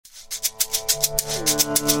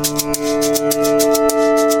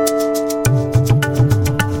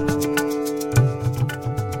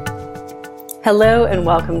Hello and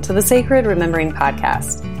welcome to the Sacred Remembering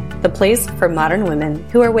podcast, the place for modern women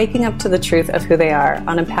who are waking up to the truth of who they are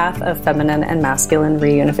on a path of feminine and masculine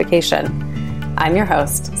reunification. I'm your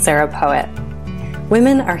host, Sarah Poet.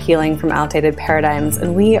 Women are healing from outdated paradigms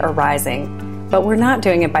and we are rising, but we're not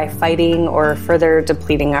doing it by fighting or further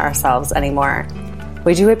depleting ourselves anymore.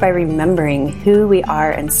 We do it by remembering who we are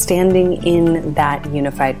and standing in that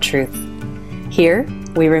unified truth. Here,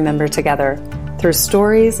 we remember together through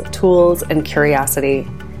stories, tools, and curiosity.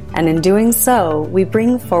 And in doing so, we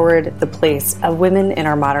bring forward the place of women in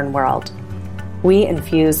our modern world. We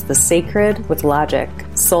infuse the sacred with logic,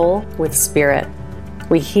 soul with spirit.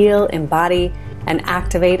 We heal, embody, and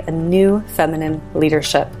activate a new feminine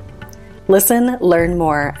leadership. Listen, learn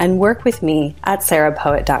more, and work with me at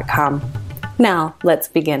sarahpoet.com. Now, let's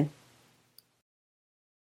begin.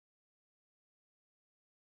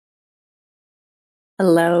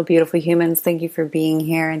 Hello, beautiful humans. Thank you for being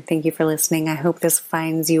here and thank you for listening. I hope this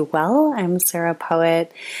finds you well. I'm Sarah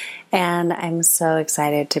Poet and I'm so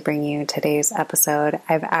excited to bring you today's episode.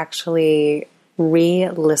 I've actually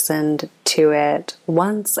re-listened to it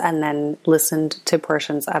once and then listened to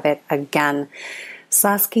portions of it again.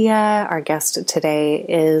 Saskia, our guest today,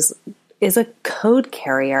 is a code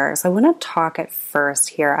carrier. So I want to talk at first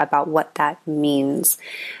here about what that means.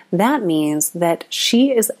 That means that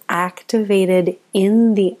she is activated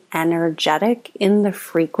in the energetic, in the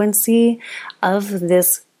frequency of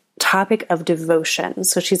this topic of devotion.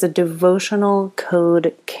 So she's a devotional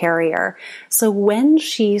code carrier. So when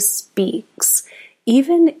she speaks,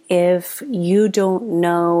 even if you don't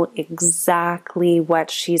know exactly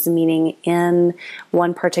what she's meaning in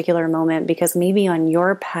one particular moment, because maybe on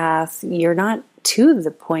your path, you're not to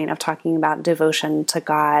the point of talking about devotion to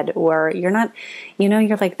God, or you're not,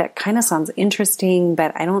 you're like, that kind of sounds interesting,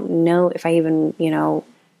 but I don't know if I even,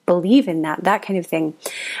 believe in that kind of thing.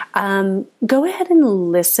 Go ahead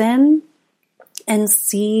and listen and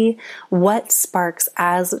see what sparks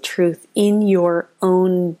as truth in your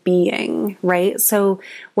own being, right? So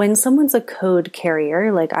when someone's a code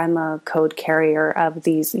carrier, like I'm a code carrier of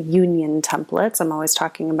these union templates, I'm always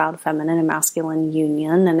talking about feminine and masculine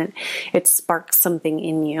union, and it sparks something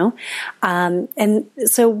in you. And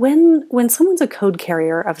so when someone's a code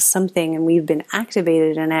carrier of something and we've been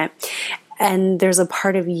activated in it, and there's a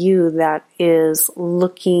part of you that is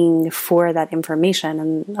looking for that information.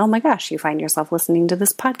 And oh my gosh, you find yourself listening to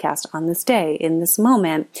this podcast on this day, in this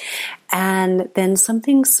moment. And then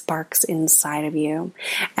something sparks inside of you.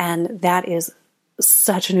 And that is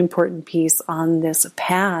such an important piece on this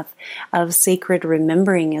path of sacred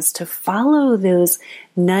remembering, is to follow those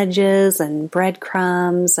nudges and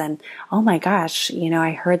breadcrumbs. And oh my gosh,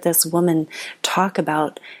 I heard this woman talk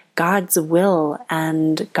about God's will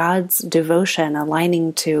and God's devotion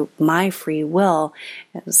aligning to my free will.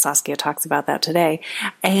 Saskia talks about that today.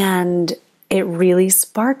 And it really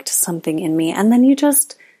sparked something in me. And then you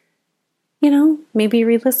just, maybe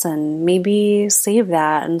re-listen, maybe save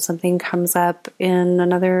that, and something comes up in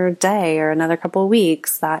another day or another couple of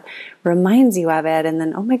weeks that reminds you of it. And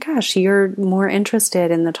then, oh my gosh, you're more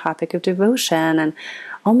interested in the topic of devotion, and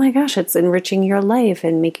oh my gosh, it's enriching your life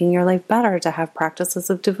and making your life better to have practices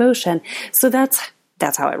of devotion. So that's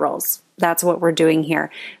how it rolls. That's what we're doing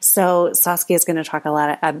here. So Saskia is going to talk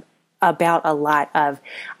about a lot of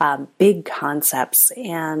big concepts,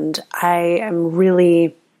 and I am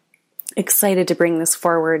really excited to bring this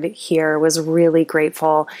forward here. Was really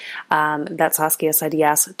grateful that Saskia said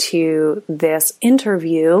yes to this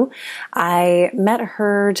interview. I met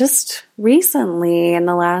her just recently in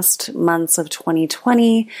the last months of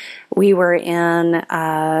 2020. We were in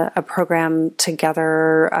a program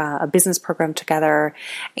together, a business program together.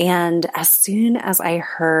 And as soon as I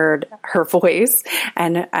heard her voice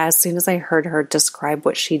and as soon as I heard her describe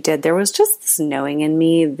what she did, there was just this knowing in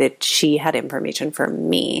me that she had information for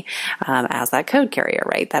me as that code carrier,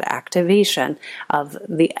 right? That activation of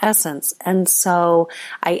the essence. And so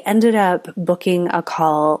I ended up booking a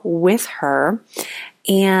call with her,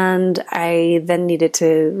 and I then needed to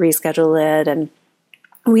reschedule it, and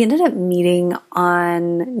we ended up meeting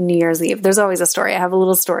on New Year's Eve. There's always a story. I have a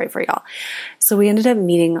little story for y'all. So we ended up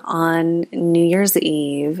meeting on New Year's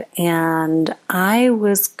Eve, and I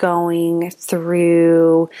was going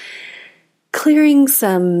through clearing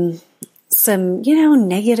some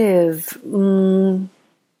negative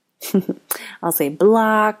I'll say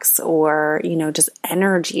blocks or, just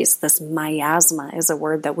energies. This miasma is a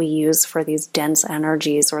word that we use for these dense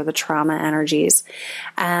energies or the trauma energies,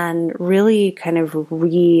 and really kind of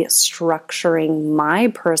restructuring my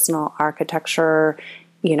personal architecture,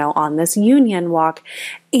 on this union walk.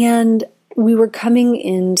 And we were coming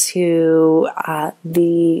into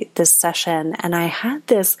this session, and I had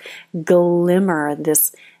this glimmer,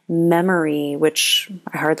 this memory, which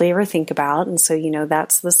I hardly ever think about. And so,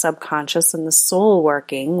 that's the subconscious and the soul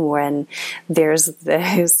working when there's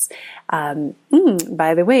this,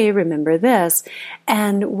 by the way, remember this.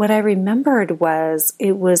 And what I remembered was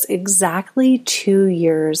it was exactly 2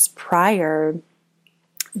 years prior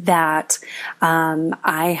that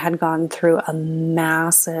I had gone through a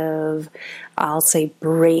massive, I'll say,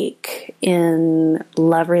 break in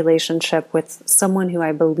love relationship with someone who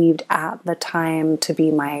I believed at the time to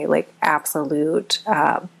be my absolute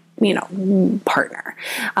partner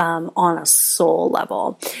on a soul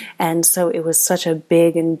level. And so it was such a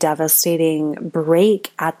big and devastating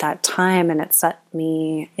break at that time, and it set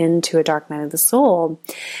me into a dark night of the soul.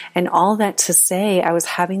 And all that to say, I was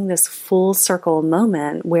having this full circle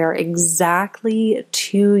moment where exactly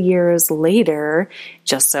 2 years later,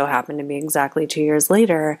 just so happened to be exactly 2 years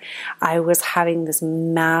later, I was having this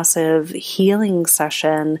massive healing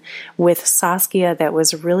session with Saskia that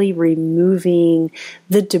was really removing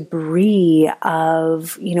the debris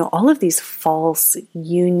of, all of these false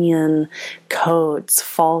union codes,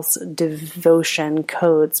 false devotion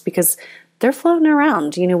codes, because they're floating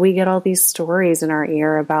around. We get all these stories in our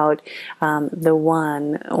ear about the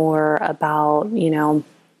one, or about,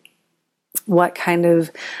 what kind of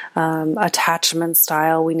attachment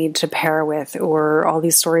style we need to pair with, or all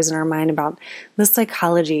these stories in our mind about the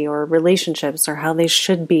psychology or relationships or how they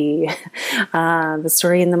should be. The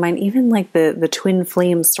story in the mind, even like the twin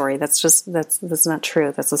flame story. That's not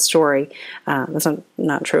true. That's a story. That's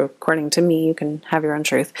not true according to me. You can have your own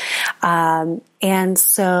truth. And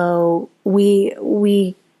so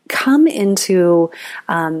we come into,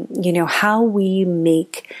 how we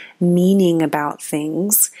make meaning about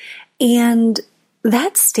things. And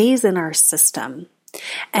that stays in our system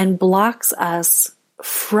and blocks us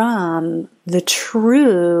from the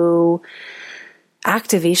true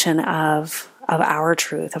activation of our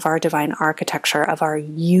truth, of our divine architecture, of our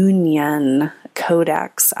union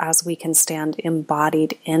codex, as we can stand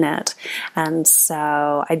embodied in it. And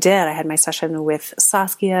so I had my session with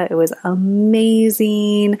Saskia. It was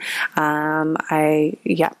amazing.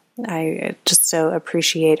 I just so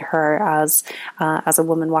appreciate her as a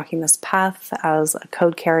woman walking this path, as a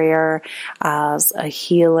code carrier, as a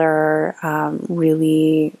healer,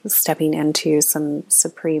 really stepping into some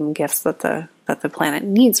supreme gifts that the planet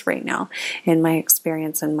needs right now, in my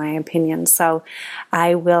experience, in my opinion. So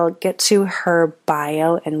I will get to her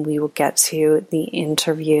bio and we will get to the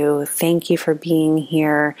interview. Thank you for being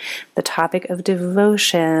here. The topic of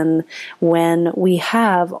devotion, when we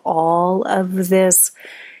have all of this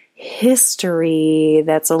history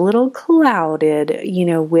that's a little clouded,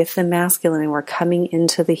 with the masculine, and we're coming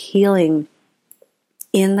into the healing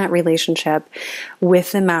in that relationship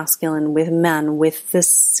with the masculine, with men, with the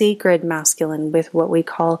sacred masculine, with what we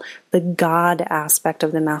call the God aspect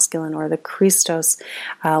of the masculine, or the Christos,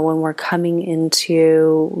 when we're coming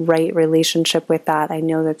into right relationship with that. I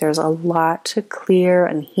know that there's a lot to clear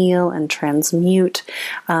and heal and transmute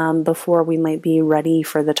before we might be ready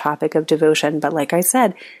for the topic of devotion. But like I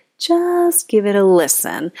said, just give it a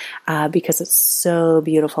listen because it's so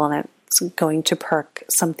beautiful, and it's going to perk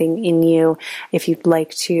something in you. If you'd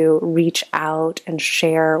like to reach out and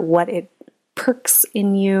share what it perks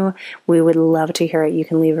in you, we would love to hear it. You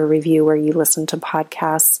can leave a review where you listen to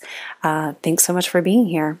podcasts. Thanks so much for being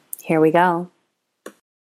here. Here we go.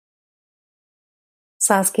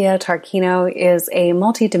 Saskia Tarquino is a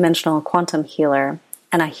multidimensional quantum healer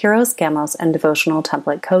and a Hieros, Gamos, and Devotional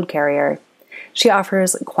Template code carrier. She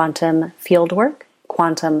offers quantum field work,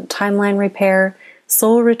 quantum timeline repair,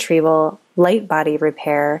 soul retrieval, light body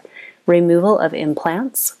repair, removal of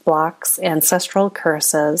implants, blocks, ancestral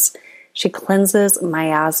curses. She cleanses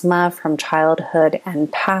miasma from childhood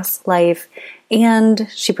and past life, and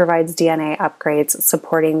she provides DNA upgrades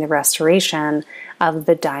supporting the restoration of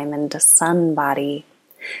the diamond sun body.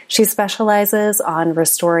 She specializes on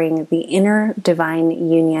restoring the inner divine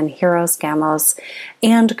union Hieros, Gamos,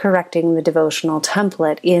 and correcting the devotional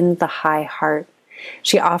template in the high heart.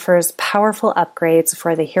 She offers powerful upgrades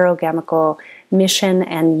for the hierogamical mission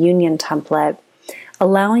and union template,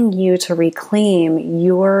 allowing you to reclaim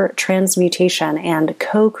your transmutation and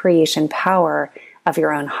co-creation power of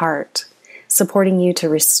your own heart. supporting you to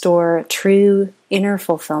restore true inner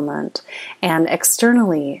fulfillment and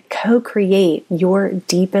externally co-create your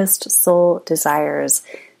deepest soul desires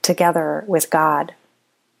together with God.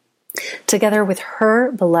 Together with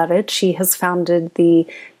her beloved, she has founded the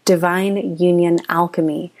Divine Union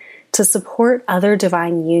Alchemy to support other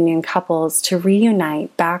divine union couples to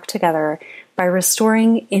reunite back together by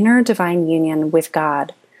restoring inner divine union with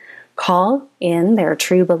God, call in their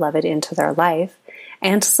true beloved into their life,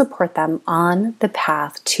 and to support them on the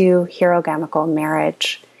path to hierogamical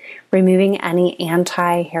marriage, removing any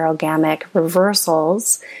anti-hierogamic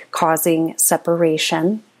reversals causing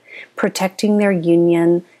separation, protecting their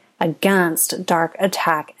union against dark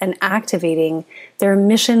attack, and activating their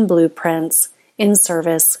mission blueprints in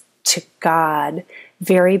service to God.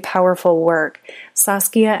 Very powerful work.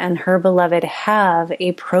 Saskia and her beloved have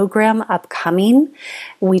a program upcoming.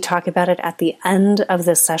 We talk about it at the end of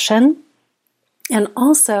the session. And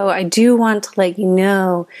also, I do want to let you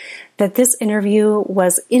know that this interview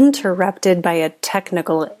was interrupted by a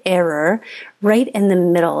technical error right in the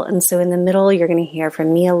middle. And so in the middle, you're going to hear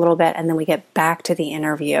from me a little bit, and then we get back to the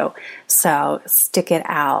interview. So stick it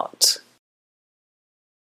out.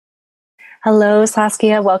 Hello,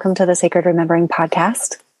 Saskia. Welcome to the Sacred Remembering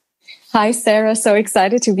podcast. Hi, Sarah. So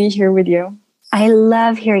excited to be here with you. I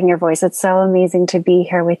love hearing your voice. It's so amazing to be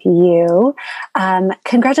here with you.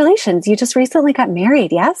 Congratulations. You just recently got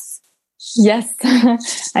married, yes? Yes,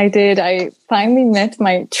 I did. I finally met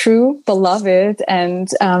my true beloved. And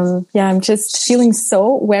I'm just feeling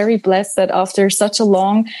so very blessed that after such a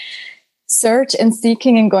long search and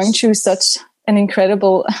seeking and going through such an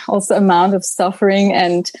incredible also amount of suffering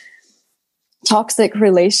and toxic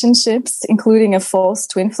relationships, including a false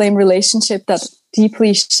twin flame relationship that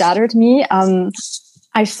deeply shattered me,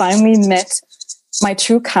 I finally met my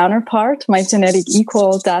true counterpart, my genetic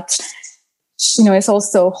equal that, is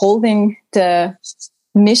also holding the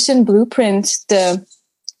mission blueprint that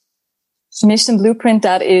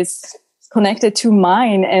is connected to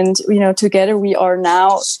mine. And, together we are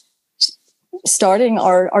now starting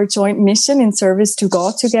our joint mission in service to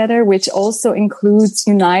God together, which also includes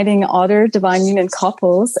uniting other divine union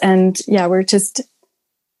couples. And we're just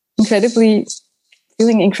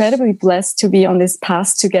feeling incredibly blessed to be on this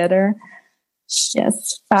path together.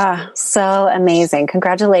 Yes. So amazing.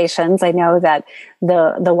 Congratulations. I know that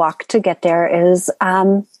the walk to get there is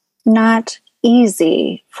not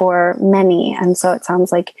easy for many. And so it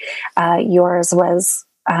sounds like yours was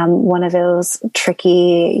one of those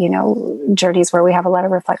tricky, journeys where we have a lot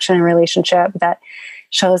of reflection and relationship that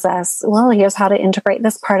shows us, well, here's how to integrate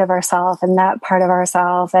this part of ourself and that part of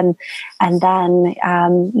ourself. And then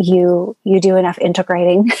you do enough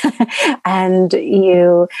integrating and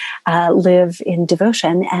you live in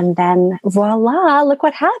devotion, and then voila, look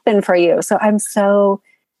what happened for you. So I'm so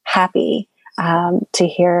happy to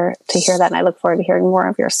hear that. And I look forward to hearing more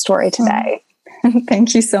of your story today.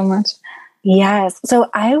 Thank you so much. Yes. So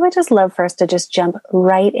I would just love first to just jump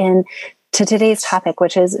right in to today's topic,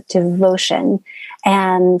 which is devotion.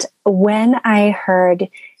 And when I heard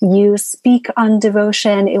you speak on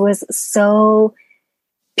devotion, it was so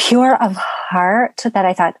pure of heart that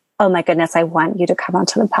I thought, oh my goodness, I want you to come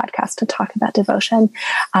onto the podcast to talk about devotion.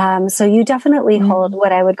 So you definitely hold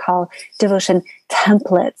what I would call devotion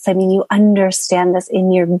templates. I mean, you understand this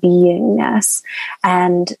in your beingness.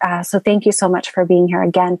 And so thank you so much for being here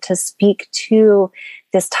again to speak to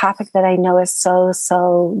this topic that I know is so,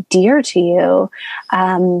 so dear to you.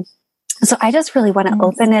 So I just really want to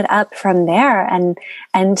open it up from there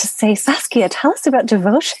and to say, Saskia, tell us about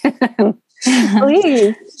devotion,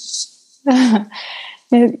 please.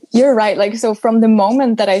 You're right. So from the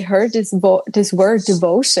moment that I heard this word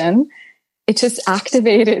devotion, it just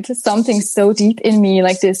activated something so deep in me.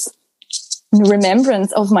 This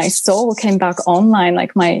remembrance of my soul came back online,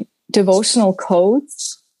 my devotional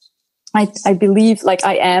codes. I believe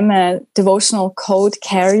I am a devotional code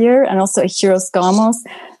carrier and also a Hieros Gamos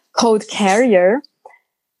code carrier.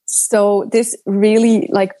 So this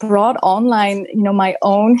really brought online, my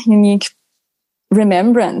own unique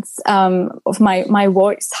remembrance of my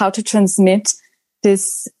voice, how to transmit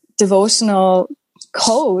this devotional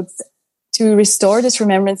codes to restore this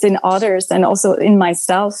remembrance in others and also in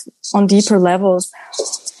myself on deeper levels.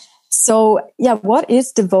 So, what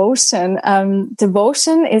is devotion?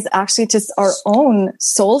 Devotion is actually just our own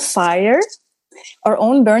soul fire, our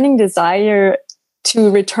own burning desire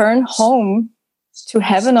to return home to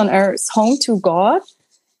heaven on earth, home to God,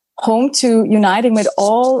 home to uniting with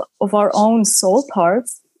all of our own soul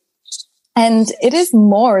parts. And it is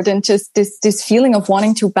more than just this feeling of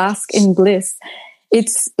wanting to bask in bliss.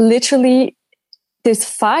 It's literally this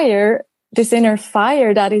fire this inner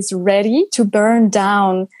fire that is ready to burn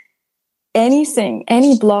down anything,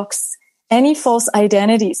 any blocks, any false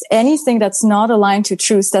identities, anything that's not aligned to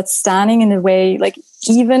truth, that's standing in the way, like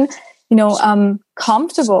even,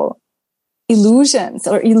 comfortable illusions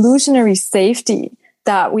or illusionary safety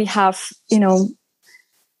that we have,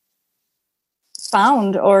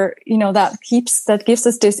 found, or, that gives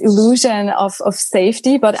us this illusion of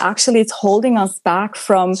safety, but actually it's holding us back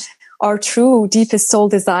from our true deepest soul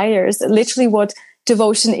desires. Literally what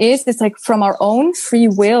devotion is, it's like from our own free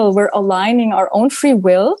will, we're aligning our own free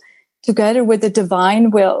will together with the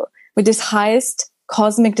divine will, with this highest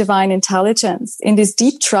cosmic divine intelligence, in this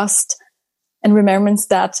deep trust and remembrance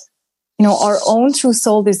that, our own true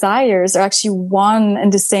soul desires are actually one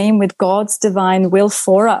and the same with God's divine will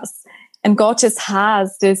for us. And God just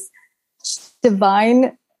has this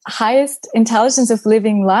divine highest intelligence of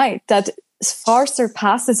living light that far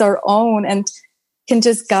surpasses our own and can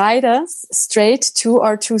just guide us straight to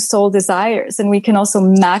our true soul desires. And we can also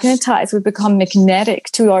magnetize, we become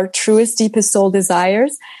magnetic to our truest, deepest soul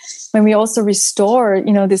desires when we also restore,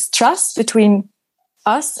 this trust between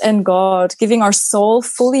us and God, giving our soul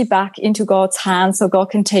fully back into God's hands so God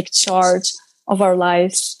can take charge of our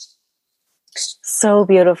lives. So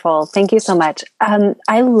beautiful. Thank you so much.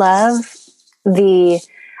 I love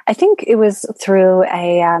I think it was through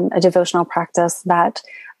a devotional practice that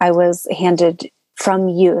I was handed from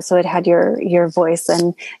you. So it had your voice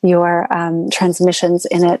and your transmissions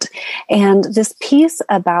in it. And this piece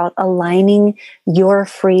about aligning your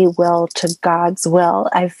free will to God's will,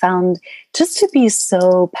 I found just to be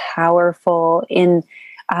so powerful in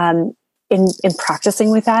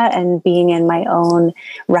practicing with that and being in my own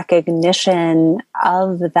recognition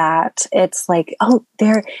of that. It's like, oh,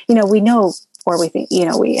 we know, or we think,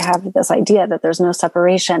 we have this idea that there's no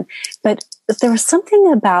separation, but there was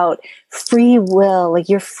something about free will, like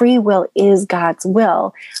your free will is God's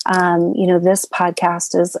will. This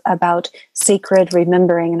podcast is about sacred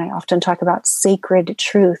remembering, and I often talk about sacred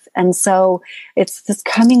truth. And so it's this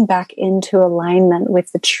coming back into alignment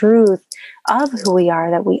with the truth of who we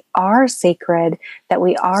are, that we are sacred, that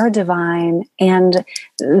we are divine, and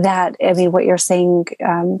that, what you're saying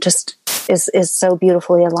just is so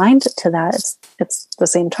beautifully aligned to that. It's the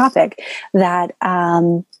same topic, that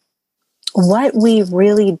what we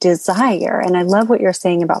really desire. And I love what you're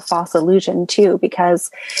saying about false illusion too, because,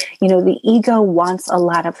 the ego wants a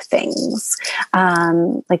lot of things.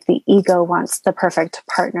 Like the ego wants the perfect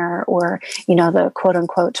partner, or, the quote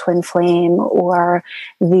unquote twin flame, or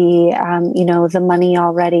the money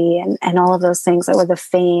already, and all of those things, or the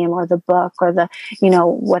fame, or the book, or the,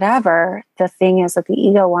 whatever the thing is that the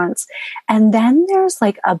ego wants. And then there's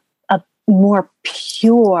like a more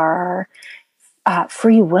pure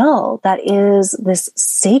free will that is this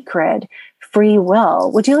sacred free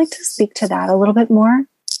will. Would you like to speak to that a little bit more?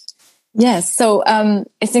 Yes. So I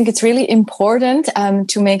think it's really important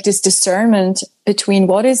to make this discernment between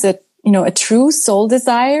what is a true soul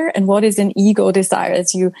desire and what is an ego desire,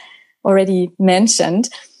 as you already mentioned.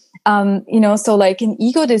 So like an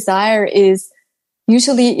ego desire is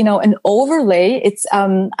usually, an overlay. It's,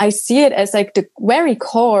 I see it as like the very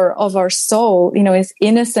core of our soul, is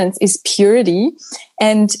innocence, is purity.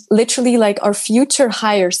 And literally like our future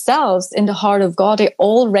higher selves in the heart of God, they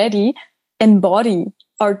already embody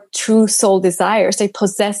our true soul desires. They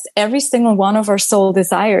possess every single one of our soul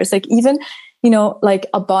desires. Like even, like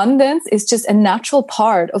abundance is just a natural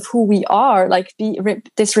part of who we are. Like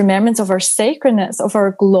this remembrance of our sacredness, of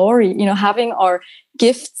our glory, having our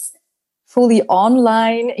gifts fully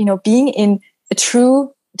online, being in a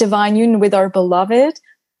true divine union with our beloved,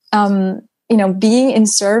 being in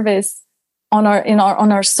service on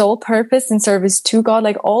our soul purpose, in service to God.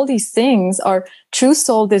 Like all these things are true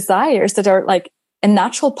soul desires that are like a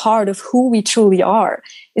natural part of who we truly are.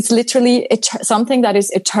 It's literally something that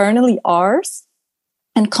is eternally ours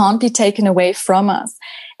and can't be taken away from us.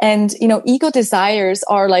 And, ego desires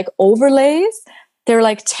are like overlays. They're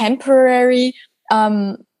like temporary,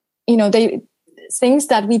 things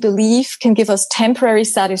that we believe can give us temporary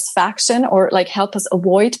satisfaction, or like help us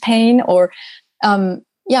avoid pain, or,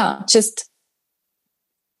 just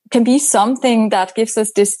can be something that gives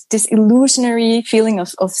us this illusionary feeling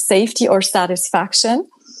of safety or satisfaction,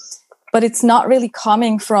 but it's not really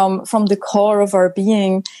coming from the core of our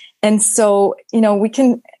being. And so, we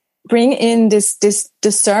can bring in this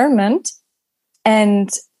discernment. And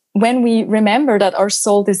when we remember that our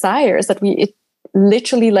soul desires, that it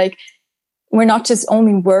literally like, we're not just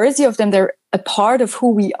only worthy of them, they're a part of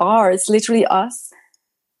who we are. It's literally us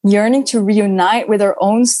yearning to reunite with our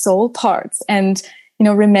own soul parts and,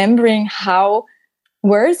 remembering how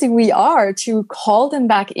worthy we are to call them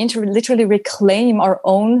back into, literally reclaim our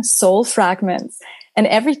own soul fragments. And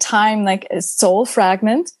every time like a soul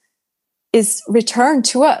fragment is returned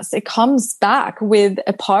to us, it comes back with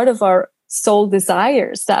a part of our soul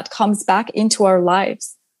desires that comes back into our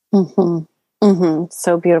lives. Mm-hmm. Mm-hmm.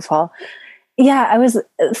 So beautiful. Yeah, I was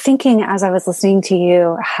thinking as I was listening to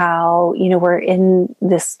you how, we're in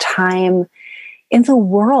this time in the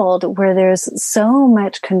world where there's so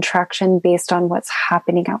much contraction based on what's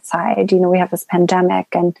happening outside. We have this pandemic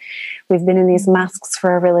and we've been in these masks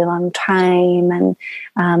for a really long time.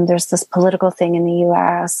 And there's this political thing in the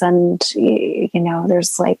US and,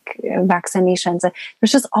 there's like vaccinations.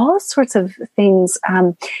 There's just all sorts of things.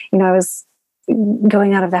 I was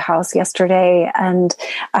going out of the house yesterday and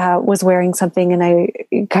was wearing something, and I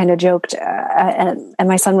kind of joked, and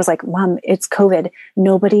my son was like, "Mom, it's COVID.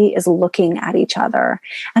 Nobody is looking at each other."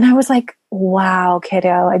 And I was like, "Wow,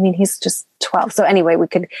 kiddo." I mean, he's just 12. So anyway, we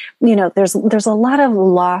could, there's a lot of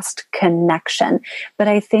lost connection, but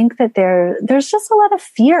I think that there's just a lot of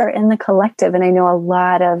fear in the collective. And I know a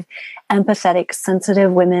lot of empathetic,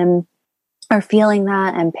 sensitive women are feeling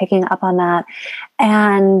that and picking up on that.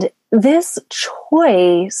 And this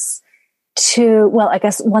choice I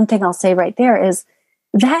guess one thing I'll say right there is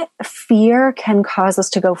that fear can cause us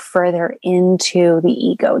to go further into the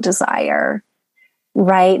ego desire,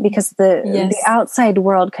 right? Because the outside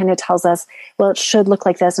world kind of tells us, well, it should look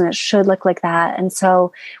like this and it should look like that. And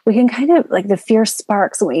so we can kind of like the fear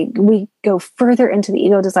sparks, and we go further into the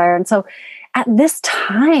ego desire. And so at this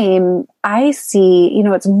time, I see,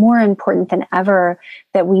 it's more important than ever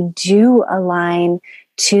that we do align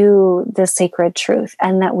to the sacred truth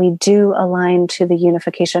and that we do align to the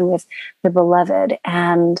unification with the beloved.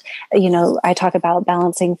 And, I talk about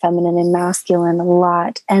balancing feminine and masculine a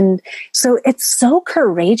lot. And so it's so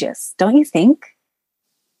courageous, don't you think?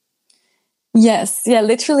 Yes. Yeah.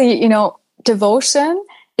 Literally, devotion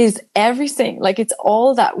is everything. Like it's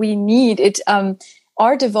all that we need.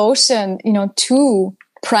 Our devotion, to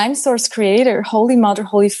Prime Source Creator, Holy Mother,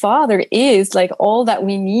 Holy Father is like all that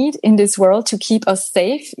we need in this world to keep us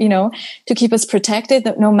safe, to keep us protected,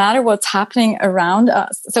 no matter what's happening around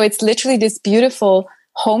us. So it's literally this beautiful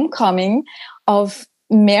homecoming of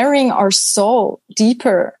marrying our soul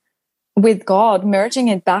deeper with God, merging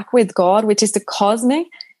it back with God, which is the cosmic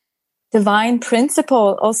divine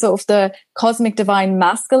principle also of the cosmic divine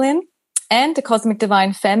masculine and the cosmic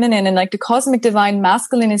divine feminine. And like the cosmic divine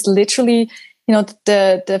masculine is literally,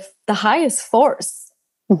 the highest force,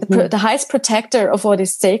 mm-hmm. the highest protector of what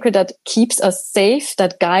is sacred, that keeps us safe,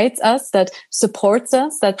 that guides us, that supports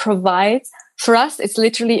us, that provides. For us, it's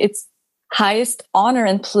literally its highest honor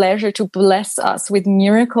and pleasure to bless us with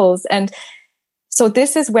miracles. And so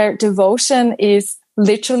this is where devotion is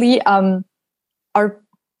literally our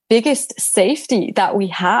biggest safety that we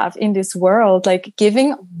have in this world, like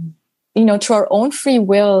giving to our own free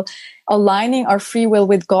will, aligning our free will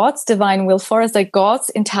with God's divine will for us, like God's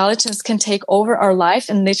intelligence can take over our life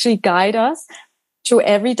and literally guide us to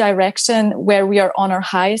every direction where we are on our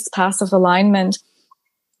highest path of alignment.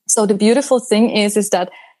 So the beautiful thing is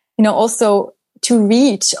that, also to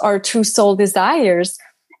reach our true soul desires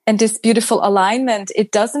and this beautiful alignment,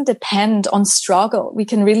 it doesn't depend on struggle. We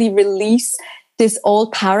can really release this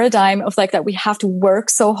old paradigm of like that we have to work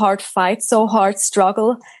so hard, fight so hard,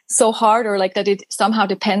 struggle so hard, or like that it somehow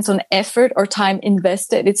depends on effort or time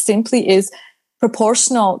invested. It simply is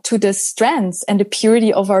proportional to the strengths and the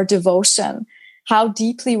purity of our devotion, how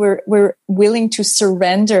deeply we're willing to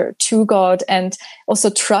surrender to God and also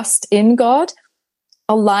trust in God,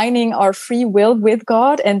 aligning our free will with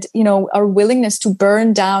God and, our willingness to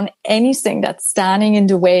burn down anything that's standing in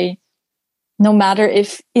the way, no matter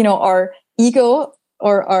if, our ego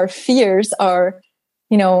or our fears are,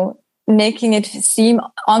 making it seem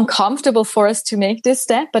uncomfortable for us to make this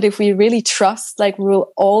step. But if we really trust, like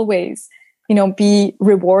we'll always, be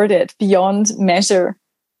rewarded beyond measure.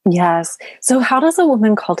 Yes. So how does a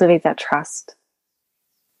woman cultivate that trust?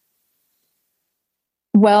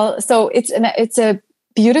 Well, so it's a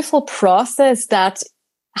beautiful process that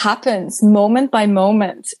happens moment by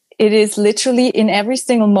moment. It is literally in every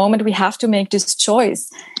single moment we have to make this choice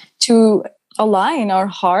to align our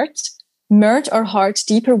heart, merge our heart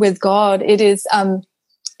deeper with God. It is,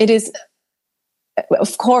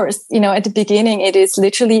 of course, at the beginning, it is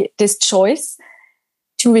literally this choice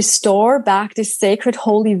to restore back this sacred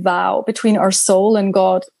holy vow between our soul and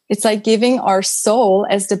God. It's like giving our soul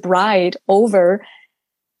as the bride over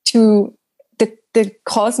to the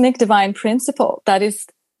cosmic divine principle that is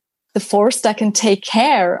the force that can take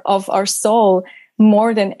care of our soul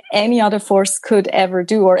more than any other force could ever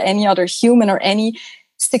do, or any other human or any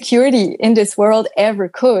security in this world ever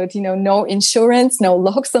could. No insurance, no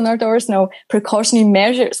locks on our doors, no precautionary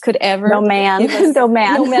measures could ever. No man, no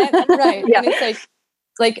man, right? Yeah. And it's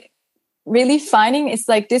like really finding, it's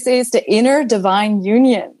like, this is the inner divine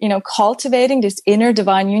union, cultivating this inner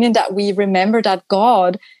divine union, that we remember that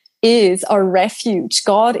God is our refuge,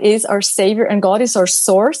 God is our savior, and God is our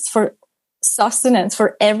source for sustenance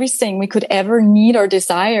for everything we could ever need or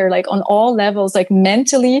desire, like on all levels, like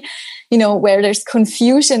mentally, where there's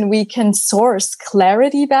confusion, we can source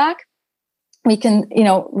clarity back. We can,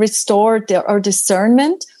 restore our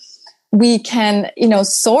discernment. We can,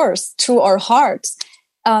 source through our hearts,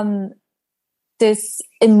 this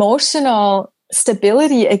emotional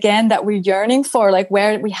stability again that we're yearning for, like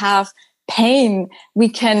where we have pain, we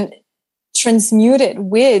can transmute it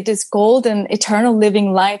with this golden eternal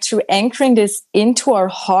living light through anchoring this into our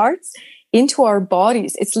hearts, into our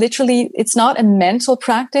bodies. It's not a mental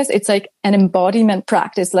practice. It's like an embodiment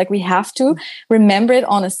practice. Like we have to remember it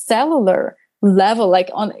on a cellular level, like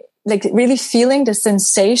really feeling the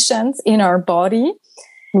sensations in our body.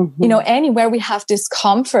 Mm-hmm. Anywhere we have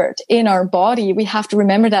discomfort in our body, we have to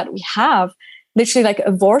remember that we have literally like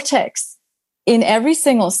a vortex in every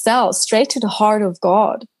single cell straight to the heart of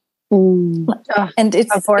God. And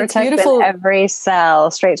it's a vortex, it's beautiful. In every cell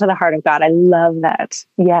straight to the heart of God. I love that.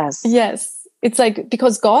 Yes. It's like,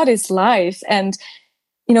 because God is life, and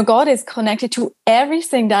God is connected to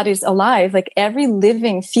everything that is alive. Like every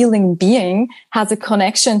living, feeling being has a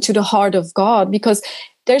connection to the heart of God, because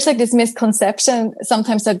there's like this misconception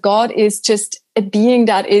sometimes that God is just a being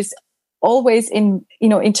that is always in,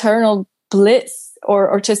 eternal bliss,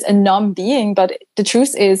 or just a numb being. But the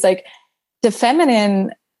truth is, like, the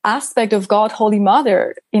feminine aspect of God, Holy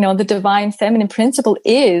Mother, the divine feminine principle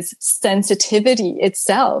is sensitivity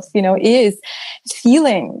itself, is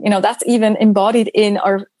feeling, that's even embodied in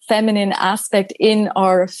our feminine aspect in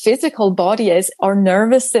our physical body as our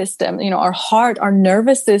nervous system, our heart, our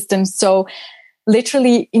nervous system. So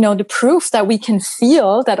literally, the proof that we can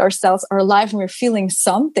feel that our cells are alive and we're feeling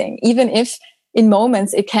something, even if in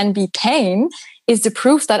moments it can be pain, is the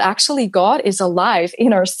proof that actually God is alive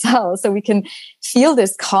in our cells. So we can feel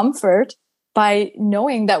this comfort by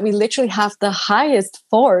knowing that we literally have the highest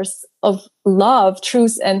force of love,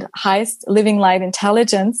 truth, and highest living light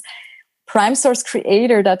intelligence, prime source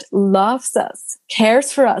creator that loves us,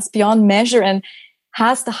 cares for us beyond measure, and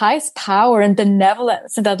has the highest power and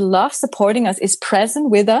benevolence, and that love supporting us is present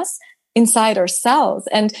with us inside ourselves.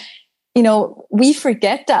 And we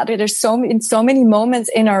forget that. There's so many moments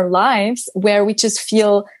in our lives where we just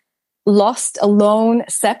feel lost, alone,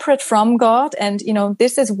 separate from God. And,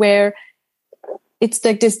 this is where it's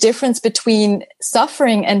like this difference between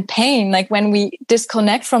suffering and pain. Like when we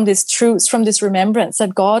disconnect from this truth, from this remembrance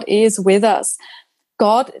that God is with us,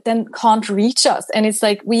 God then can't reach us. And it's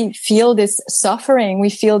like we feel this suffering. We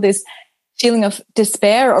feel this feeling of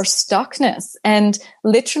despair or stuckness. And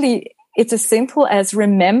literally, it's as simple as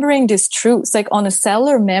remembering this truth, like on a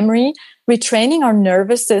cellular memory, retraining our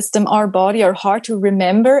nervous system, our body, our heart to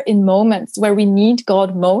remember in moments where we need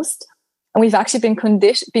God most. And we've actually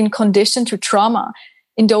been conditioned to trauma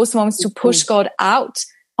in those moments to push God out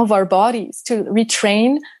of our bodies, to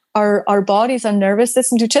retrain our bodies and nervous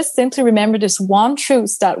system to just simply remember this one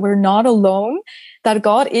truth, that we're not alone, that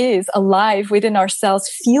God is alive within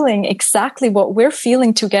ourselves, feeling exactly what we're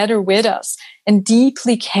feeling together with us and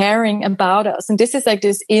deeply caring about us. And this is like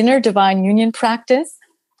this inner divine union practice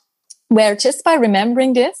where just by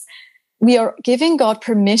remembering this, we are giving God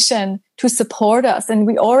permission to support us. And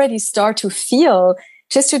we already start to feel,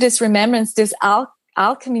 just through this remembrance, this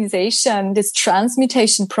alchemization, this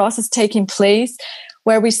transmutation process taking place,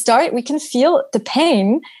 where we can feel the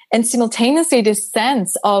pain, and simultaneously this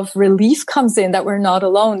sense of relief comes in, that we're not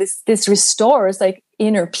alone. This restores like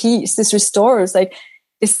inner peace. This restores like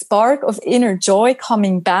this spark of inner joy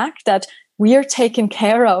coming back, that we are taken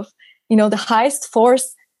care of. The highest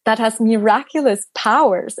force that has miraculous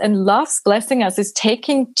powers and loves blessing us is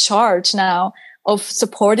taking charge now of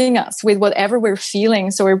supporting us with whatever we're feeling.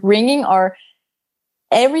 So we're bringing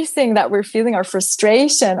everything that we're feeling, our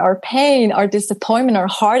frustration, our pain, our disappointment, our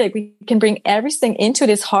heartache, we can bring everything into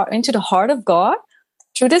the heart of God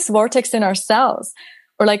through this vortex in ourselves,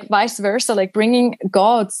 or like vice versa, like bringing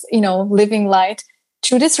God's, living light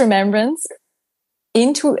through this remembrance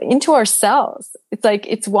into ourselves. It's like,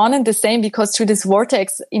 it's one and the same, because through this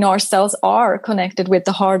vortex, our cells are connected with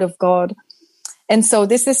the heart of God. And so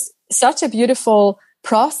this is such a beautiful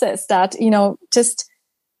process that, just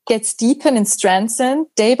gets deepened and strengthened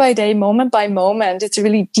day by day, moment by moment. It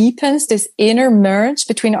really deepens this inner merge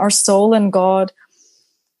between our soul and God.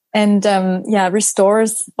 And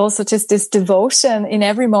restores also just this devotion in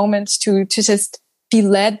every moment to just be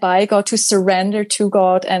led by God, to surrender to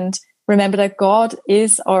God, and remember that God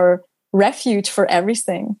is our refuge for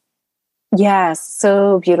everything. Yes,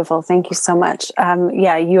 so beautiful. Thank you so much.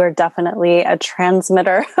 You are definitely a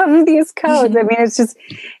transmitter of these codes. I mean,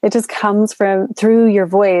 it just comes through your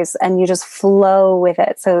voice, and you just flow with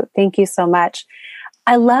it. So thank you so much.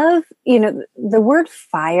 I love, the word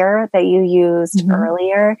fire that you used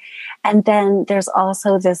earlier. And then there's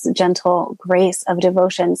also this gentle grace of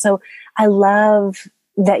devotion. So I love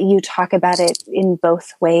that you talk about it in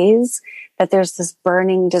both ways, that there's this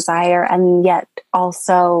burning desire and yet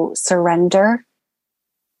also surrender.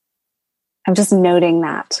 I'm just noting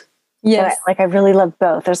that. Yes. But I really love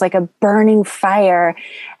both. There's like a burning fire.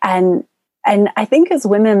 And I think as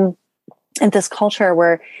women in this culture,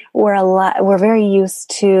 we're very used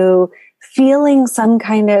to feeling some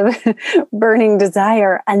kind of burning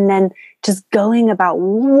desire and then just going about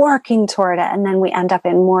working toward it. And then we end up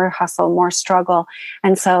in more hustle, more struggle.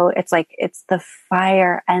 And so it's the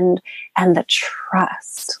fire and the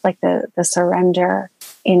trust, like the surrender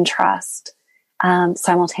in trust,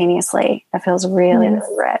 simultaneously. That feels really, really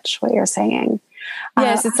rich, what you're saying.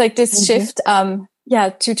 Yes. It's like this shift,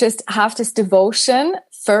 to just have this devotion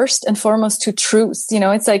first and foremost to truth.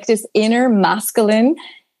 It's like this inner masculine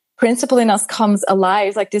principle in us comes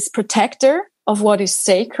alive, like this protector of what is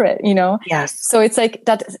sacred, Yes. So it's like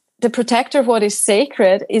that the protector of what is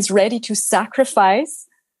sacred is ready to sacrifice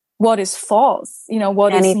what is false,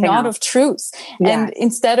 what anything is not else of truth. Yes. And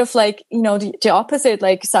instead of the opposite,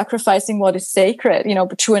 like sacrificing what is sacred,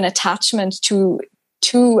 but through an attachment to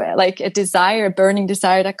like a desire, burning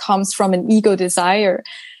desire that comes from an ego desire.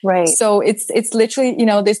 Right. So it's literally,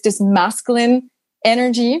 this masculine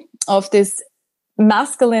energy of this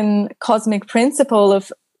masculine cosmic principle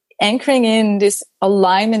of anchoring in this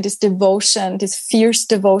alignment, this devotion, this fierce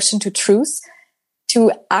devotion to truth,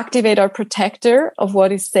 to activate our protector of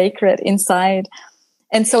what is sacred inside.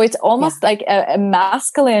 And so it's almost like a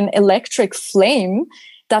masculine electric flame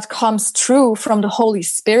that comes through from the Holy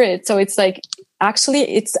Spirit. So it's like, actually,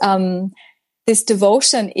 it's this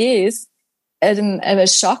devotion is a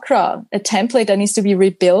chakra, a template that needs to be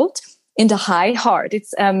rebuilt in the high heart.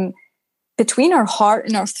 It's between our heart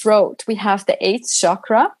and our throat. We have the 8th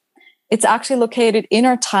chakra. It's actually located in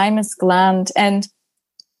our thymus gland, and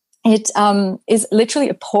it is literally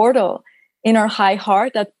a portal in our high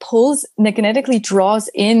heart that magnetically draws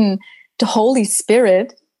in the Holy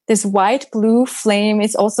Spirit. This white-blue flame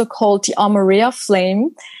is also called the Amorea flame,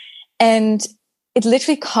 and it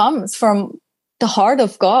literally comes from the heart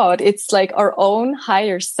of God. It's like our own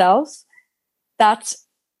higher self that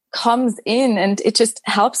comes in, and it just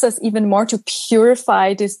helps us even more to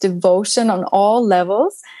purify this devotion on all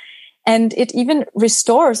levels. And it even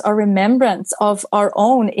restores our remembrance of our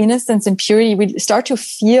own innocence and purity. We start to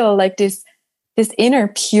feel like this inner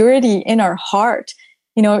purity in our heart.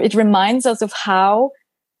 It reminds us of how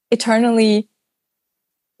eternally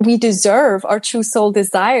we deserve our true soul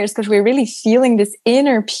desires, because we're really feeling this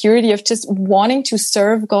inner purity of just wanting to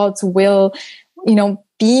serve God's will,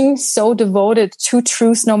 being so devoted to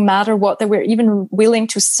truth no matter what, that we're even willing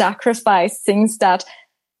to sacrifice things that,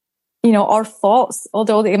 are false,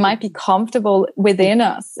 although they might be comfortable within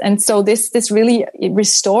us. And so this really, it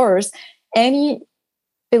restores any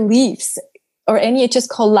beliefs or it just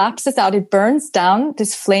collapses out. It burns down.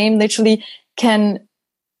 This flame literally can,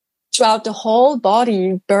 throughout the whole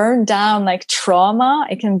body, burn down like trauma.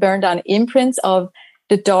 It can burn down imprints of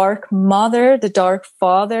the dark mother, the dark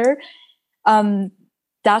father,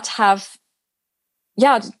 that have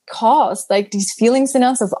caused like these feelings in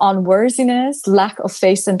us of unworthiness, lack of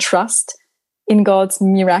faith and trust in God's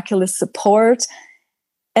miraculous support,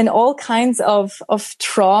 and all kinds of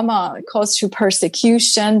trauma caused through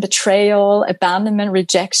persecution, betrayal, abandonment,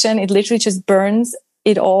 rejection. It literally just burns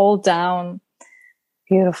it all down.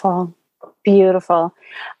 Beautiful. Beautiful.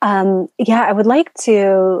 I would like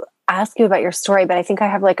to ask you about your story, but I think I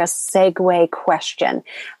have like a segue question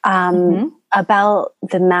about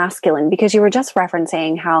the masculine, because you were just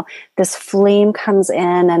referencing how this flame comes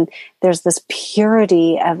in and there's this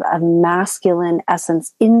purity of a masculine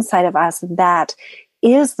essence inside of us that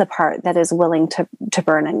is the part that is willing to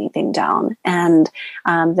burn anything down, and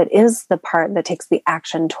that is the part that takes the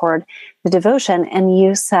action toward the devotion. And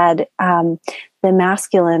you said the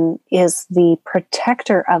masculine is the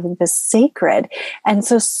protector of the sacred. And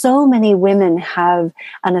so many women have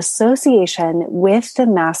an association with the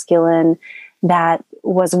masculine that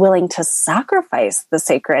was willing to sacrifice the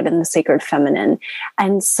sacred and the sacred feminine.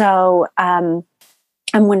 And so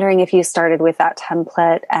I'm wondering if you started with that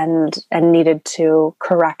template and needed to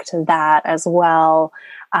correct that as well.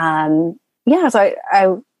 Yeah, so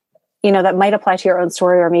I that might apply to your own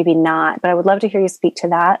story or maybe not, but I would love to hear you speak to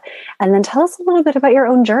that. And then tell us a little bit about your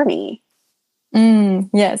own journey.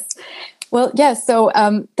 Yes. Well, yes. So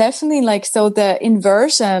definitely the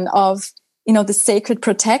inversion of, the sacred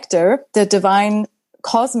protector, the divine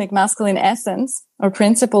cosmic masculine essence or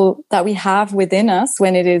principle that we have within us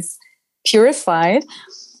when it is purified,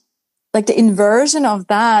 like the inversion of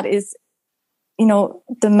that is,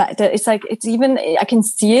 it's even, I can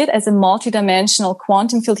see it as a multidimensional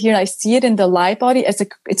quantum field here. I see it in the light body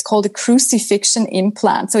it's called a crucifixion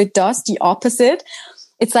implant. So it does the opposite.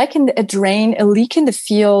 It's like a leak in the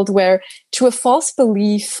field where to a false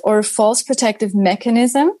belief or a false protective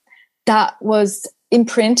mechanism that was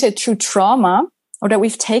imprinted through trauma or that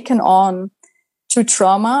we've taken on through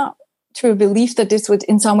trauma, through a belief that this would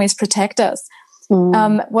in some ways protect us.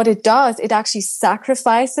 What it does, it actually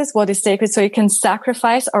sacrifices what is sacred. So it can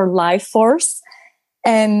sacrifice our life force.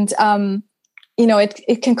 And,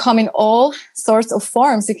 it can come in all sorts of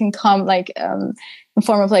forms. It can come in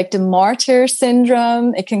form of the martyr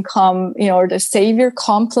syndrome. It can come, or the savior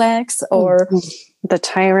complex, or the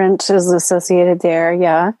tyrant is associated there.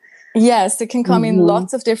 Yeah. Yes. It can come in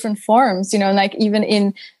lots of different forms, even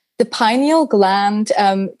in the pineal gland.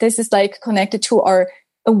 This is connected to our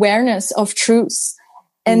awareness of truth.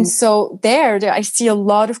 And so there I see a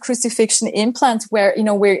lot of crucifixion implants where,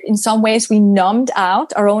 we're in some ways we numbed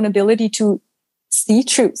out our own ability to see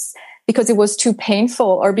truth because it was too painful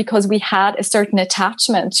or because we had a certain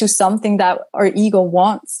attachment to something that our ego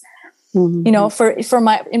wants. In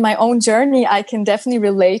my own journey, I can definitely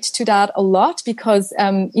relate to that a lot because,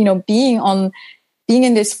 being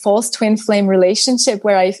in this false twin flame relationship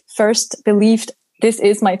where I first believed this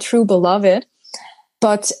is my true beloved,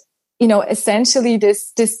 but essentially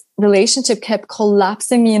this relationship kept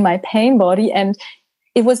collapsing me in my pain body. And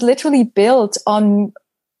it was literally built on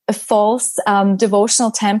a false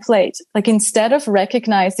devotional template. Instead of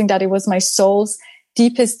recognizing that it was my soul's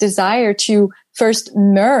deepest desire to first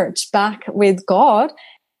merge back with God.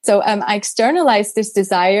 So I externalized this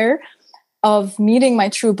desire of meeting my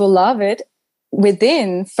true beloved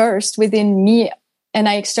within me. And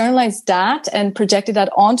I externalized that and projected that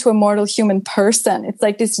onto a mortal human person. It's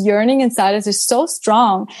like this yearning inside us is so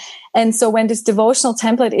strong. And so when this devotional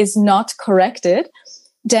template is not corrected,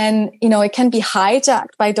 then, it can be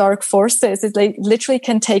hijacked by dark forces. It literally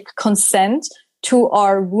can take consent to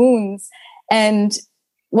our wounds. And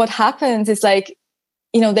what happens is they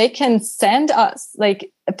can send us a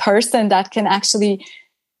person that can actually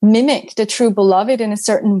mimic the true beloved in a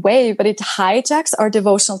certain way, but it hijacks our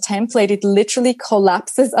devotional template. It literally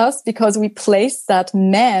collapses us because we place that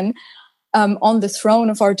man on the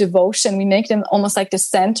throne of our devotion. We make them almost like the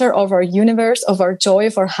center of our universe, of our joy,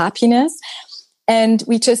 of our happiness. And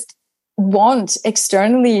we just want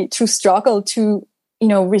externally to struggle to,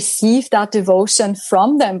 receive that devotion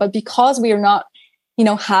from them. But because we are not,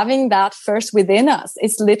 having that first within us,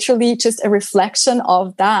 it's literally just a reflection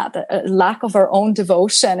of that, a lack of our own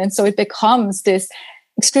devotion. And so it becomes this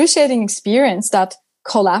excruciating experience that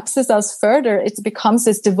collapses us further. It becomes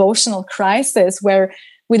this devotional crisis where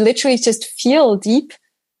we literally just feel deep,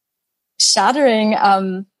 shattering,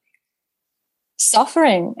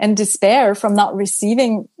 suffering and despair from not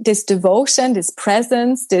receiving this devotion, this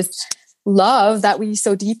presence, this love that we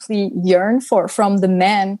so deeply yearn for from the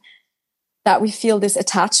man that we feel this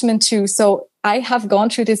attachment to. So I have gone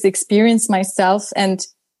through this experience myself and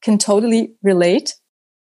can totally relate.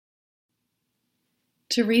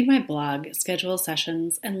 To read my blog, schedule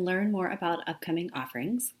sessions, and learn more about upcoming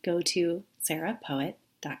offerings, go to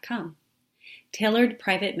sarahpoet.com. Tailored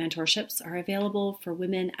private mentorships are available for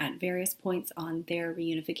women at various points on their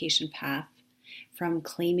reunification path, from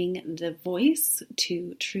claiming the voice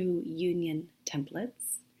to true union templates.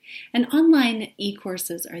 And online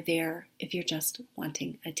e-courses are there if you're just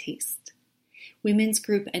wanting a taste. Women's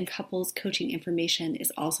group and couples coaching information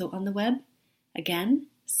is also on the web. Again,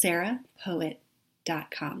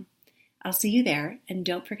 sarahpoet.com. I'll see you there, and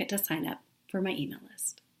don't forget to sign up for my email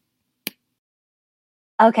list.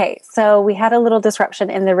 Okay, so we had a little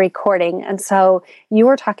disruption in the recording. And so you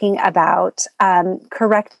were talking about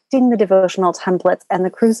correcting the devotional templates and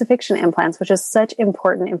the crucifixion implants, which is such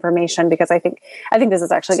important information because I think this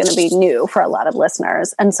is actually going to be new for a lot of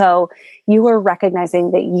listeners. And so you were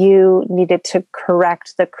recognizing that you needed to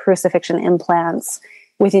correct the crucifixion implants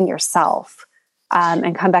within yourself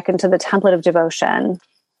and come back into the template of devotion.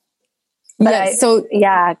 But go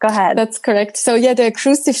ahead. That's correct. So the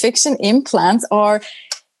crucifixion implants are,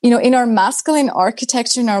 in our masculine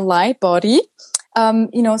architecture, in our light body,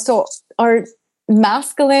 So our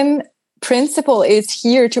masculine principle is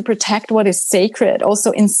here to protect what is sacred,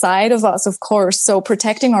 also inside of us, of course. So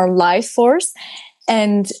protecting our life force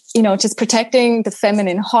and, just protecting the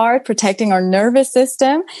feminine heart, protecting our nervous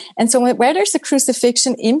system. And so where there's a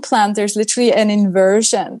crucifixion implant, there's literally an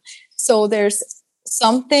inversion. So there's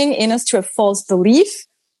something in us to a false belief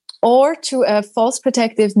or to a false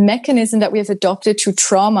protective mechanism that we have adopted through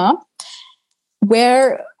trauma,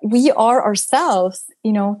 where we are ourselves,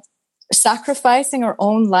 sacrificing our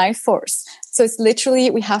own life force. So it's literally,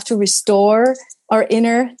 we have to restore our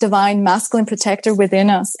inner divine masculine protector within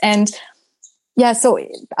us. And so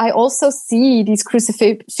I also see these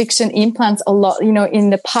crucifixion implants a lot, in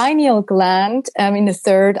the pineal gland, in the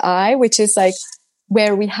third eye, which is like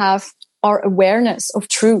where we have our awareness of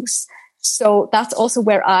truth. So that's also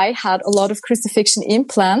where I had a lot of crucifixion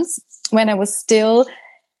implants when I was still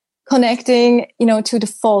connecting, to the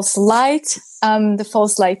false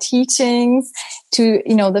light teachings, to,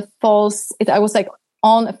 I was like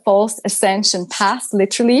on a false ascension path,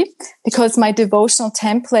 literally, because my devotional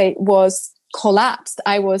template was collapsed.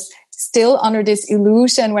 I was still under this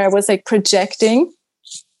illusion where I was like projecting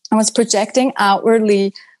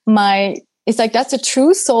outwardly it's like, that's a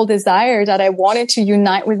true soul desire that I wanted to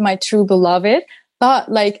unite with my true beloved.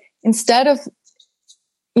 But like, instead of,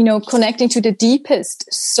 connecting to the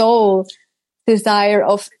deepest soul desire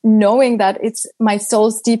of knowing that it's my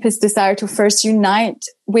soul's deepest desire to first unite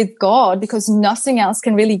with God, because nothing else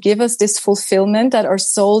can really give us this fulfillment that our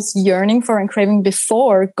soul's yearning for and craving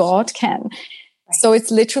before God can. Right. So it's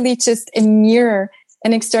literally just a mirror,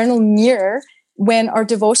 an external mirror, when our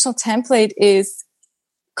devotional template is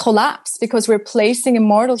collapsed, because we're placing a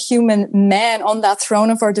mortal human man on that throne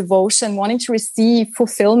of our devotion, wanting to receive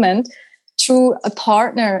fulfillment through a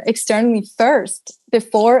partner externally first,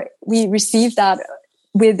 before we receive that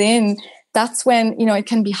within. That's when, it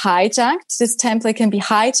can be hijacked. This template can be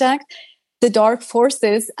hijacked. The dark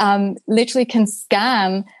forces literally can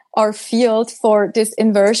scan our field for this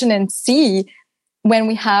inversion and see when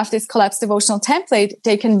we have this collapsed devotional template,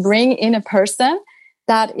 they can bring in a person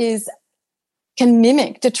that can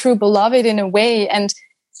mimic the true beloved in a way and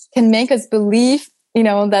can make us believe,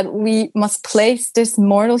 that we must place this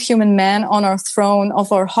mortal human man on our throne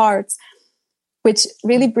of our hearts, which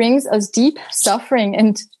really brings us deep suffering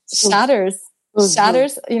and shatters,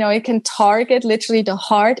 it can target literally the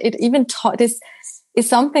heart. It even, this is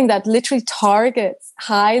something that literally targets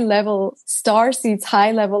high level starseeds,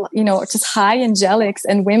 high level, just high angelics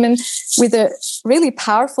and women with a really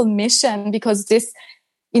powerful mission, because this,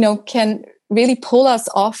 can really pull us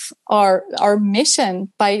off our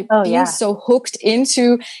mission by being so hooked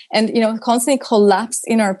into and, constantly collapsed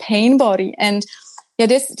in our pain body. And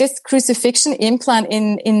this crucifixion implant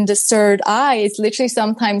in the third eye is literally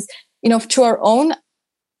sometimes, to our own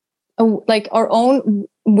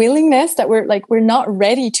willingness that we're not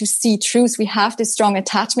ready to see truth. We have this strong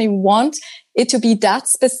attachment. We want it to be that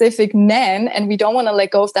specific man, and we don't want to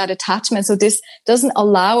let go of that attachment. So this doesn't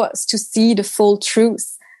allow us to see the full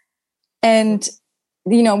truth. And,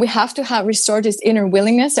 we have to restore this inner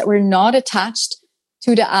willingness that we're not attached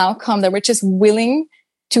to the outcome, that we're just willing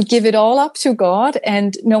to give it all up to God.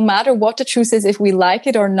 And no matter what the truth is, if we like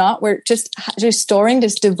it or not, we're just restoring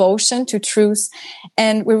this devotion to truth.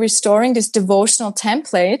 And we're restoring this devotional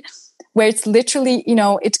template where it's literally,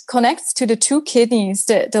 it connects to the two kidneys,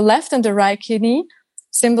 the left and the right kidney,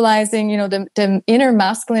 symbolizing, the inner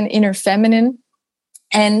masculine, inner feminine.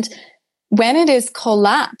 And when it is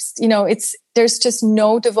collapsed, there's just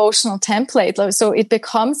no devotional template. So it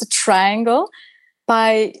becomes a triangle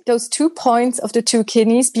by those 2 points of the two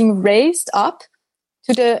kidneys being raised up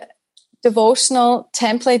to the devotional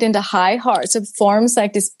template in the high heart. So it forms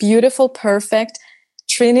like this beautiful, perfect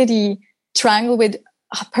Trinity triangle with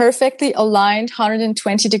a perfectly aligned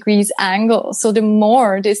 120 degrees angle. So the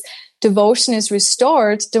more this devotion is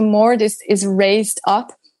restored, the more this is raised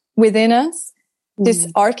up within us. This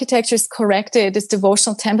architecture is corrected, this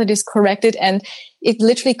devotional template is corrected, and it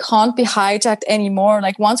literally can't be hijacked anymore.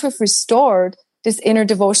 Like once we've restored this inner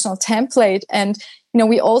devotional template, and,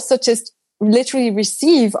 we also just literally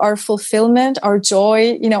receive our fulfillment, our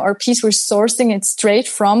joy, our peace. We're sourcing it straight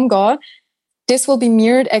from God. This will be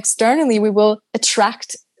mirrored externally. We will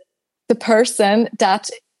attract the person that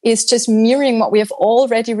is just mirroring what we have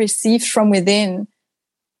already received from within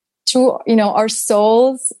to, our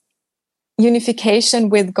soul's unification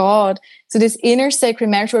with God. So this inner sacred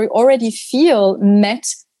marriage where we already feel met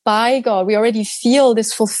by God, we already feel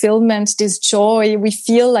this fulfillment, this joy, we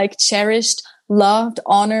feel like cherished, loved,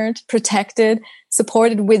 honored, protected,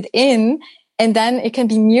 supported within. And then it can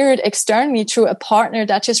be mirrored externally through a partner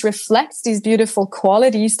that just reflects these beautiful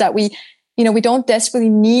qualities that we don't desperately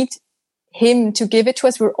need him to give it to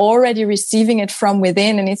us. We're already receiving it from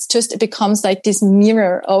within. And it becomes like this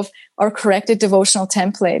mirror of our corrected devotional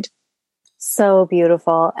template. So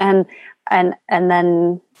beautiful. And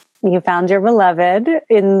then you found your beloved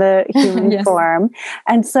in the human yes. form.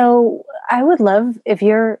 And so I would love, if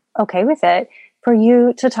you're okay with it, for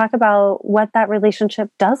you to talk about what that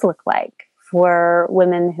relationship does look like for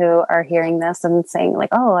women who are hearing this and saying like,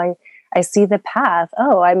 oh, I see the path.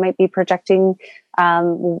 Oh, I might be projecting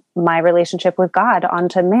my relationship with God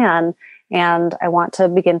onto man, and I want to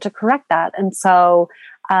begin to correct that. And so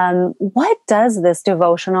what does this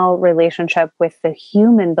devotional relationship with the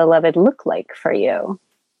human beloved look like for you?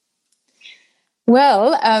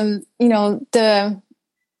 Well, the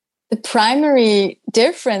primary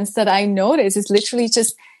difference that I notice is literally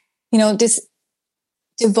just, this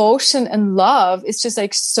devotion and love is just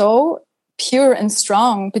like so pure and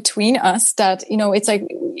strong between us that, it's like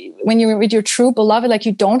when you're with your true beloved, like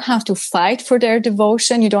you don't have to fight for their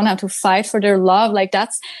devotion. You don't have to fight for their love. Like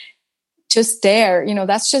that's just there,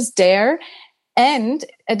 that's just there. And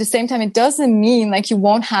at the same time, it doesn't mean like you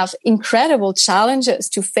won't have incredible challenges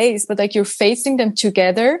to face, but like you're facing them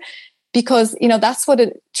together because, that's what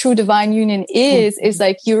a true divine union is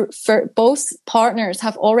like both partners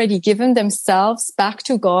have already given themselves back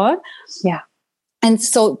to God. Yeah. And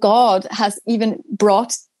so God has even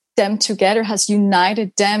brought them together, has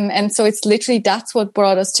united them. And so it's literally, that's what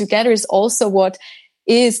brought us together, is also what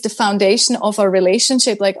is the foundation of our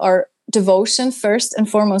relationship, like our devotion first and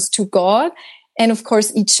foremost to God. And of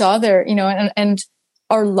course, each other, and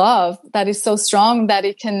our love that is so strong that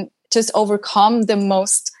it can just overcome the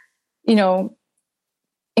most,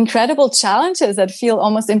 incredible challenges that feel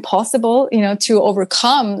almost impossible, to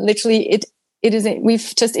overcome. Literally,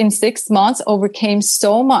 we've just in 6 months overcame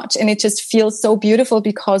so much, and it just feels so beautiful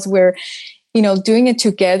because we're, doing it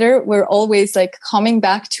together. We're always like coming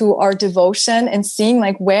back to our devotion and seeing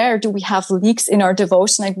like, where do we have leaks in our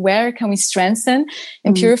devotion? Like, where can we strengthen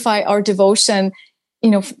and purify our devotion,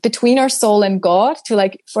 between our soul and God to,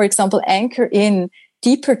 like, for example, anchor in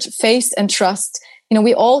deeper faith and trust.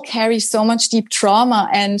 We all carry so much deep trauma,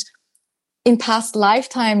 and in past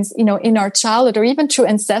lifetimes, in our childhood or even through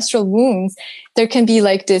ancestral wounds, there can be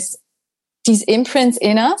like these imprints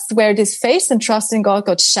in us where this faith and trust in God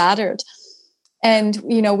got shattered. And,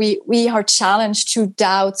 we are challenged through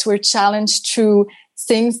doubts. We're challenged through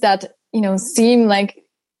things that, seem like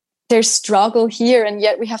there's struggle here. And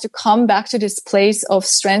yet we have to come back to this place of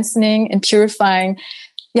strengthening and purifying,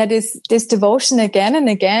 this devotion again and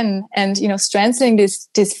again. And, strengthening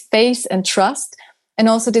this faith and trust. And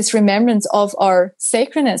also this remembrance of our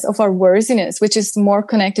sacredness, of our worthiness, which is more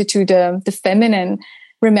connected to the feminine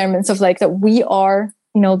remembrance of like that we are,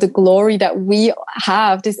 the glory, that we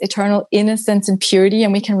have this eternal innocence and purity,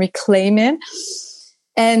 and we can reclaim it.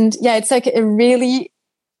 And it's like a really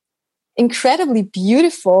incredibly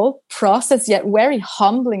beautiful process, yet very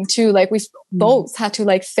humbling too. Like we've both had to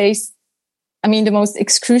like face, the most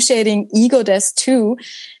excruciating ego deaths too,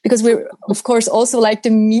 because we're of course also like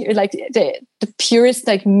the purest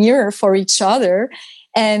like mirror for each other.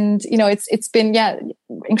 And, it's been,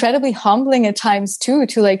 incredibly humbling at times too,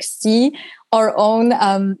 to like see our own,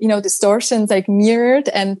 distortions like mirrored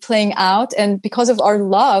and playing out. And because of our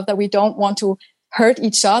love that we don't want to hurt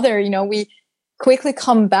each other, we quickly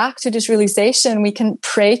come back to this realization. We can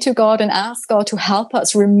pray to God and ask God to help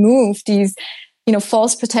us remove these,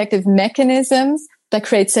 false protective mechanisms that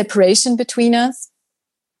create separation between us.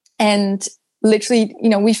 And literally,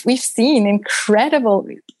 we've seen incredible,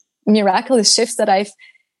 miraculous shifts that I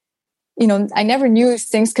never knew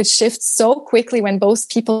things could shift so quickly when both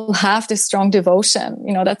people have this strong devotion.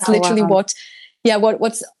 That's literally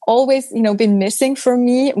what's always, been missing for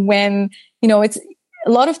me when, it's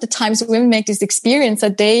a lot of the times women make this experience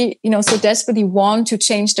that they, so desperately want to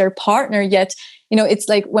change their partner, yet, it's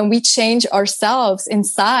like when we change ourselves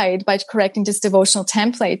inside by correcting this devotional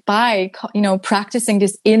template, by, practicing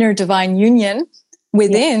this inner divine union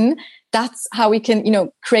within, that's how we can,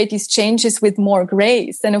 create these changes with more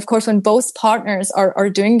grace. And of course, when both partners are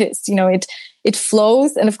doing this, it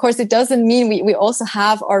flows. And of course, it doesn't mean we also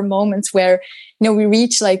have our moments where, we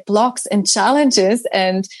reach like blocks and challenges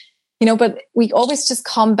and, but we always just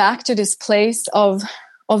come back to this place of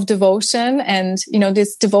devotion and,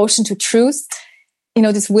 this devotion to truth,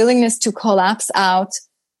 this willingness to collapse out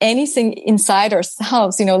anything inside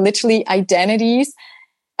ourselves, literally identities.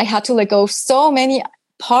 I had to let go of so many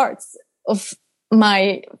parts of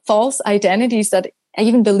my false identities that I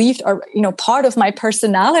even believed are, part of my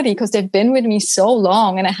personality because they've been with me so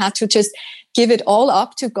long. And I had to just give it all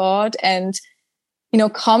up to God and,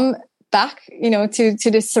 come back, to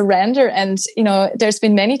this surrender. And, there's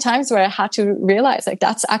been many times where I had to realize like,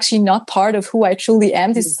 that's actually not part of who I truly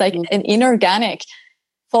am. This is like an inorganic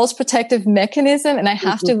false protective mechanism. And I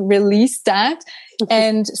have to release that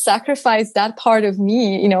and sacrifice that part of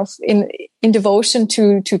me, in devotion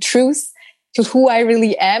to truth, to who I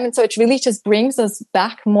really am. And so it really just brings us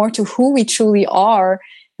back more to who we truly are,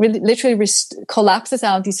 really literally collapses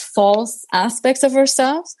out these false aspects of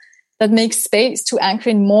ourselves that make space to anchor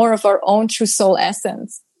in more of our own true soul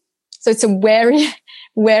essence. So it's a very,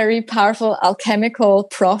 very powerful alchemical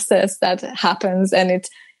process that happens. And it,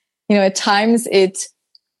 at times it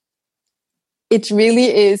really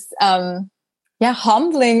is,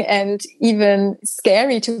 humbling and even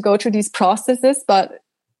scary to go through these processes. But,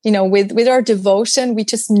 with our devotion, we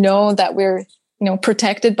just know that we're,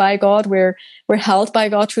 protected by God. We're held by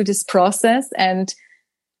God through this process. And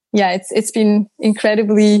it's been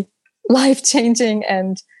incredibly life-changing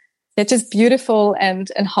and just beautiful and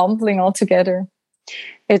humbling altogether.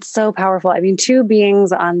 It's so powerful. I mean, two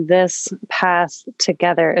beings on this path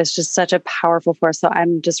together is just such a powerful force. So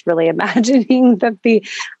I'm just really imagining that the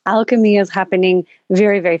alchemy is happening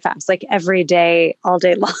very, very fast, like every day, all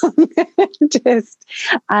day long.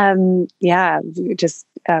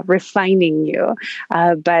 Refining you.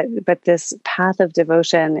 But this path of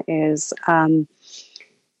devotion is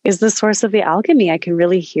the source of the alchemy. I can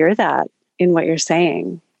really hear that in what you're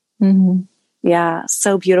saying. Mm-hmm. Yeah,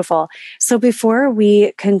 so beautiful. So before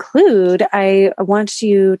we conclude, I want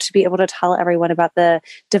you to be able to tell everyone about the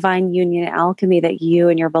Divine Union Alchemy that you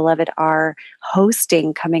and your beloved are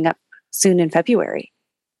hosting coming up soon in February.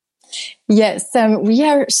 Yes, we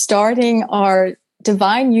are starting our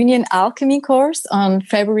Divine Union Alchemy course on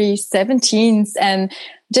February 17th and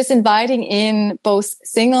just inviting in both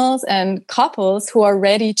singles and couples who are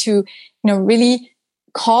ready to, really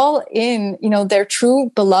call in, their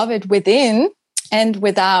true beloved within and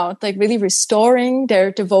without, like really restoring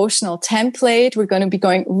their devotional template. We're going to be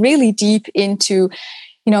going really deep into,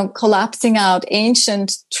 collapsing out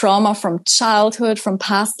ancient trauma from childhood, from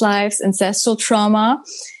past lives, ancestral trauma.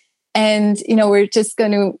 And, we're just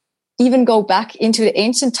going to even go back into the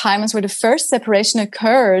ancient times where the first separation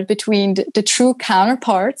occurred between the true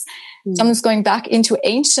counterparts. Someone's going back into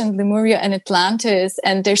ancient Lemuria and Atlantis.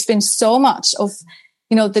 And there's been so much of,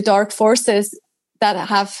 the dark forces that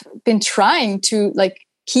have been trying to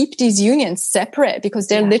keep these unions separate because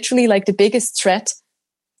they're literally the biggest threat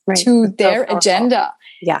to their agenda.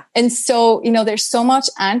 Yeah. And so, there's so much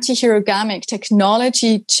anti-hierogamic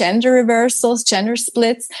technology, gender reversals, gender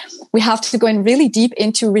splits. We have to go in really deep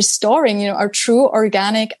into restoring, our true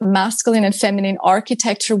organic masculine and feminine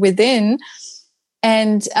architecture within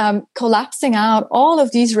and collapsing out all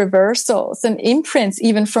of these reversals and imprints,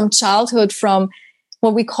 even from childhood, from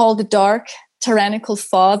what we call the dark tyrannical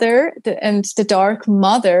father and the dark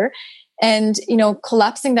mother, and,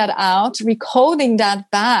 collapsing that out, recoding that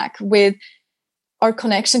back with our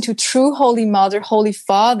connection to true Holy Mother, Holy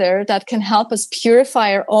Father that can help us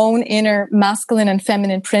purify our own inner masculine and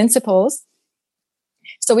feminine principles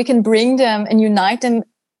so we can bring them and unite them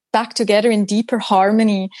back together in deeper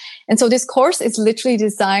harmony. And so this course is literally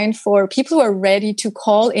designed for people who are ready to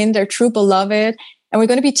call in their true beloved. And we're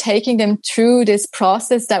going to be taking them through this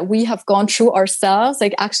process that we have gone through ourselves,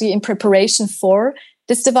 actually in preparation for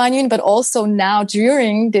this divine union, but also now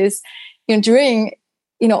during this, during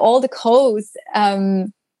all the codes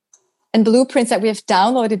and blueprints that we have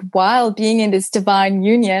downloaded while being in this divine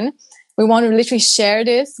union. We want to literally share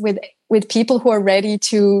this with people who are ready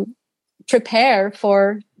to prepare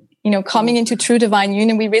for, coming into true divine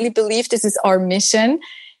union. We really believe this is our mission,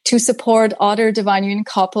 to support other divine union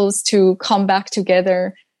couples to come back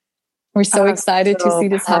together. We're so excited to see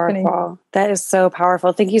this happening. That is so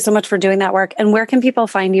powerful. Thank you so much for doing that work. And where can people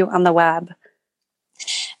find you on the web?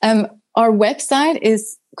 Our website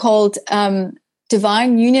is called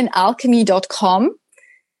divineunionalchemy.com.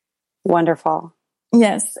 Wonderful.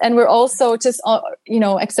 Yes. And we're also just,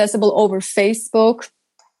 accessible over Facebook,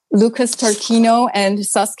 Lucas Tarquino and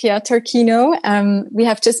Saskia Tarquino. We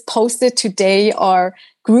have just posted today our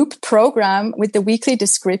group program with the weekly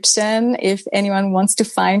description if anyone wants to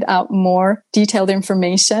find out more detailed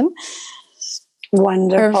information.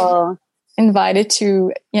 Wonderful. Invited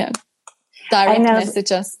to, direct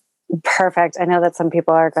message us. Perfect. I know that some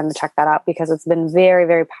people are going to check that out because it's been very,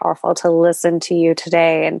 very powerful to listen to you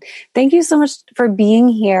today. And thank you so much for being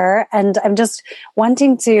here. And I'm just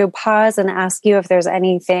wanting to pause and ask you if there's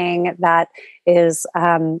anything that is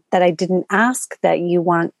that I didn't ask that you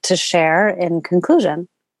want to share in conclusion.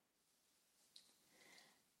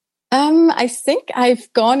 I think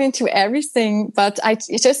I've gone into everything, but I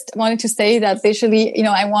just wanted to say that visually,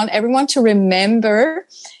 I want everyone to remember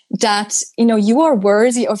that, you are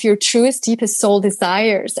worthy of your truest, deepest soul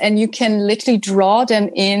desires, and you can literally draw them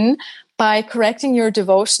in by correcting your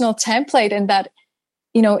devotional template. And that,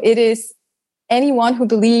 it is anyone who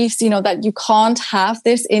believes, that you can't have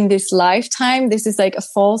this in this lifetime. This is like a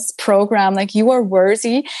false program. Like, you are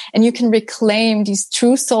worthy, and you can reclaim these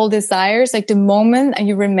true soul desires, like the moment and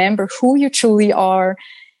you remember who you truly are,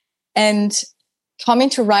 and come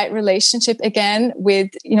into right relationship again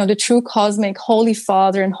with, the true cosmic Holy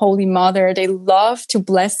Father and Holy Mother. They love to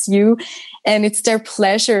bless you, and it's their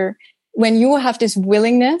pleasure. When you have this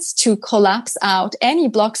willingness to collapse out any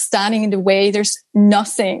block standing in the way, there's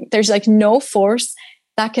nothing. There's like no force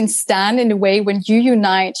that can stand in the way when you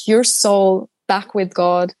unite your soul back with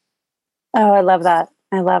God. Oh, I love that.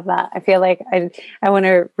 I love that. I feel like I want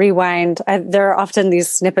to rewind. There are often these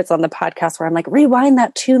snippets on the podcast where I'm like, rewind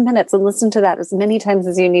that 2 minutes and listen to that as many times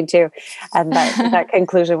as you need to. And that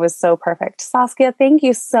conclusion was so perfect. Saskia, thank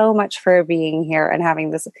you so much for being here and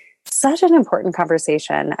having this such an important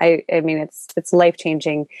conversation. I mean, it's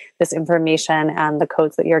life-changing, this information and the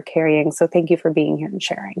codes that you're carrying. So thank you for being here and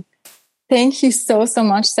sharing. Thank you so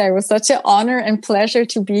much, Sarah. It was such an honor and pleasure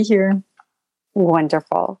to be here.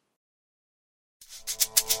 Wonderful.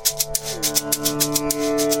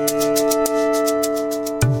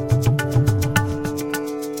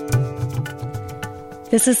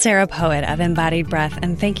 This is Sarah Poet of Embodied Breath,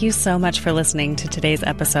 and thank you so much for listening to today's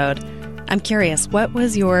episode. I'm curious, what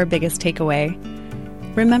was your biggest takeaway?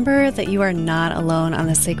 Remember that you are not alone on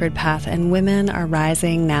the sacred path, and women are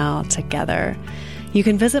rising now together. You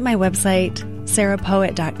can visit my website,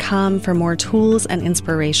 sarahpoet.com, for more tools and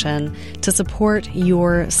inspiration to support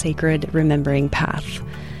your sacred remembering path.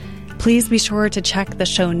 Please be sure to check the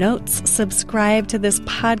show notes, subscribe to this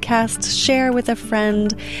podcast, share with a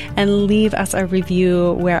friend, and leave us a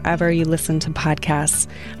review wherever you listen to podcasts.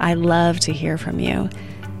 I love to hear from you.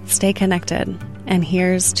 Stay connected, and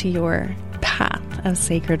here's to your path of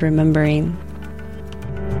sacred remembering.